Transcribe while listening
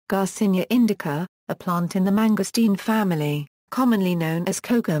Garcinia indica, a plant in the mangosteen family, commonly known as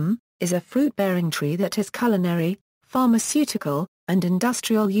kokum, is a fruit-bearing tree that has culinary, pharmaceutical, and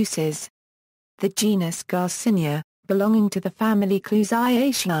industrial uses. The genus Garcinia, belonging to the family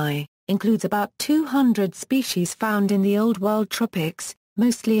Clusiaceae, includes about 200 species found in the Old World tropics,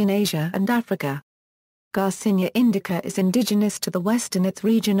 mostly in Asia and Africa. Garcinia indica is indigenous to the Western Ghats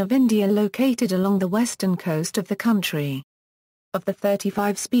region of India located along the western coast of the country. Of the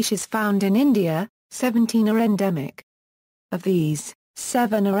 35 species found in India, 17 are endemic. Of these,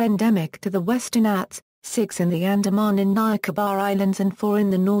 7 are endemic to the Western Ghats, 6 in the Andaman and Nicobar Islands and 4 in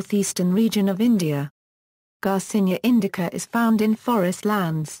the northeastern region of India. Garcinia indica is found in forest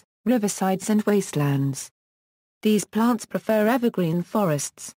lands, riversides and wastelands. These plants prefer evergreen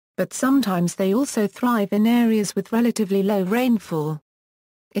forests, but sometimes they also thrive in areas with relatively low rainfall.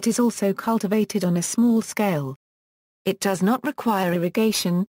 It is also cultivated on a small scale. It does not require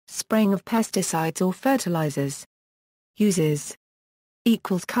irrigation, spraying of pesticides or fertilizers. Uses.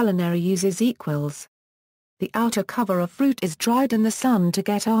 Culinary uses. The outer cover of fruit is dried in the sun to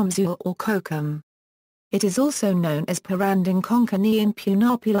get amzul or kokum. It is also known as Parandang konkani and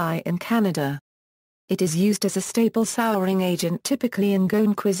punapuli in Canada. It is used as a staple souring agent typically in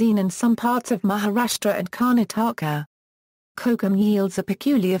Goan cuisine and some parts of Maharashtra and Karnataka. Kokum yields a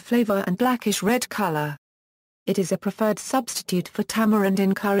peculiar flavor and blackish-red color. It is a preferred substitute for tamarind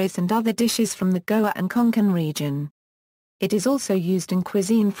in curries and other dishes from the Goa and Konkan region. It is also used in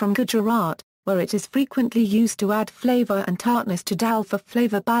cuisine from Gujarat, where it is frequently used to add flavor and tartness to dal for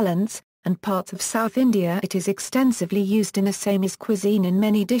flavor balance, and parts of South India it is extensively used in Assamese cuisine in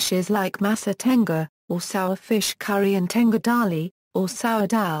many dishes like masa tenga, or sour fish curry and tenga dali, or sour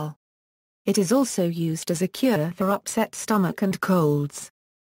dal. It is also used as a cure for upset stomach and colds.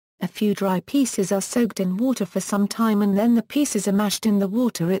 A few dry pieces are soaked in water for some time and then the pieces are mashed in the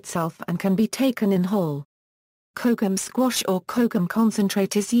water itself and can be taken in whole. Kokum squash or kokum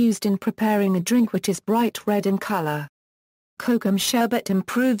concentrate is used in preparing a drink which is bright red in color. Kokum sherbet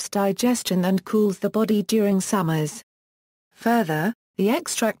improves digestion and cools the body during summers. Further, the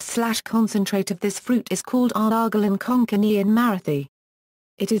extract/concentrate of this fruit is called argal in Konkani in Marathi.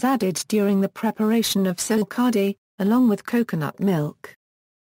 It is added during the preparation of sulkadi, along with coconut milk.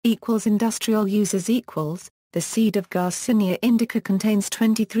 Industrial uses. The seed of Garcinia indica contains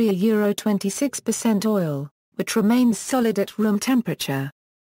 26% oil, which remains solid at room temperature.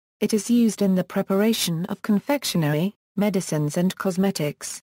 It is used in the preparation of confectionery, medicines and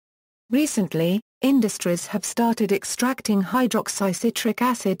cosmetics. Recently, industries have started extracting hydroxycitric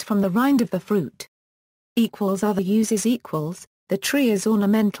acid from the rind of the fruit. Other uses. The tree is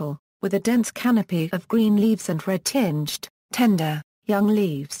ornamental, with a dense canopy of green leaves and red-tinged, tender, young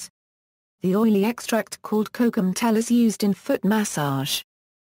leaves. The oily extract called kokum tel is used in foot massage.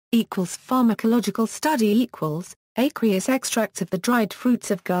 Pharmacological study. Aqueous extracts of the dried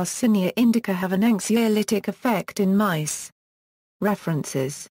fruits of Garcinia indica have an anxiolytic effect in mice.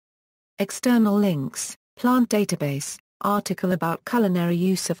 References. External links, Plant Database, article about culinary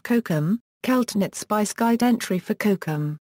use of kokum, Keltnet Spice Guide entry for kokum.